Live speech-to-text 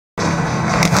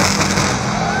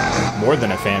More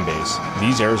than a fan base,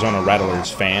 these Arizona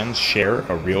Rattlers fans share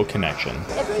a real connection.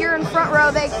 If you're in front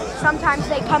row, sometimes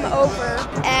they come over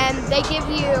and they give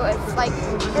you, it's like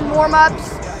in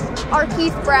warm-ups, our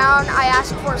Keith Brown, I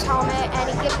ask for his helmet and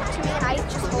he gives it to me and I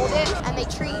just hold it, and they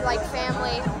treat you like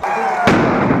family.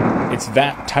 It's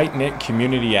that tight-knit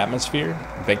community atmosphere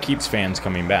that keeps fans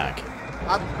coming back.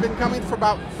 I've been coming for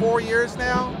about 4 years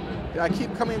now. I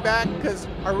keep coming back because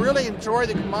I really enjoy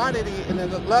the commodity and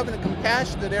the love and the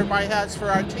compassion that everybody has for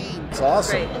our team. It's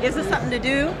awesome. Great. It gives us something to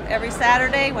do every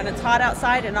Saturday when it's hot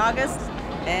outside in August,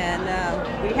 and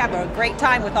we have a great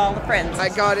time with all the friends. I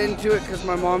got into it because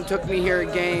my mom took me here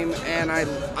at game, and I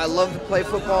love to play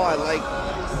football. I like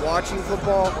watching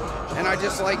football, and I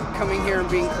just like coming here and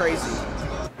being crazy.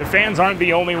 The fans aren't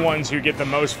the only ones who get the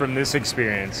most from this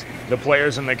experience. The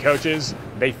players and the coaches,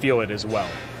 they feel it as well.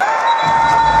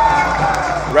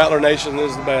 Rattler Nation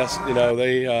is the best. You know,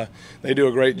 they do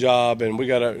a great job, and we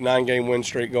got a 9-game win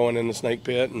streak going in the Snake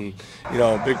Pit, and you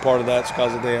know, a big part of that's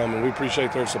because of them, and we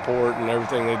appreciate their support and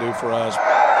everything they do for us.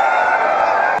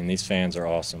 And these fans are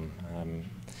awesome.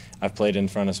 I've played in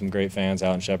front of some great fans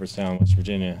out in Shepherdstown, West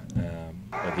Virginia,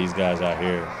 but these guys out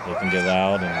here, they can get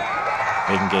loud and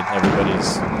they can get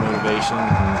everybody's motivation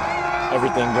and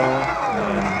everything going,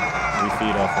 and we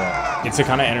feed off that. It's the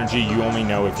kind of energy you only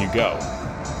know if you go.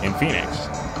 In Phoenix,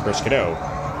 Chris Cadeau,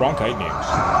 Bronchite News.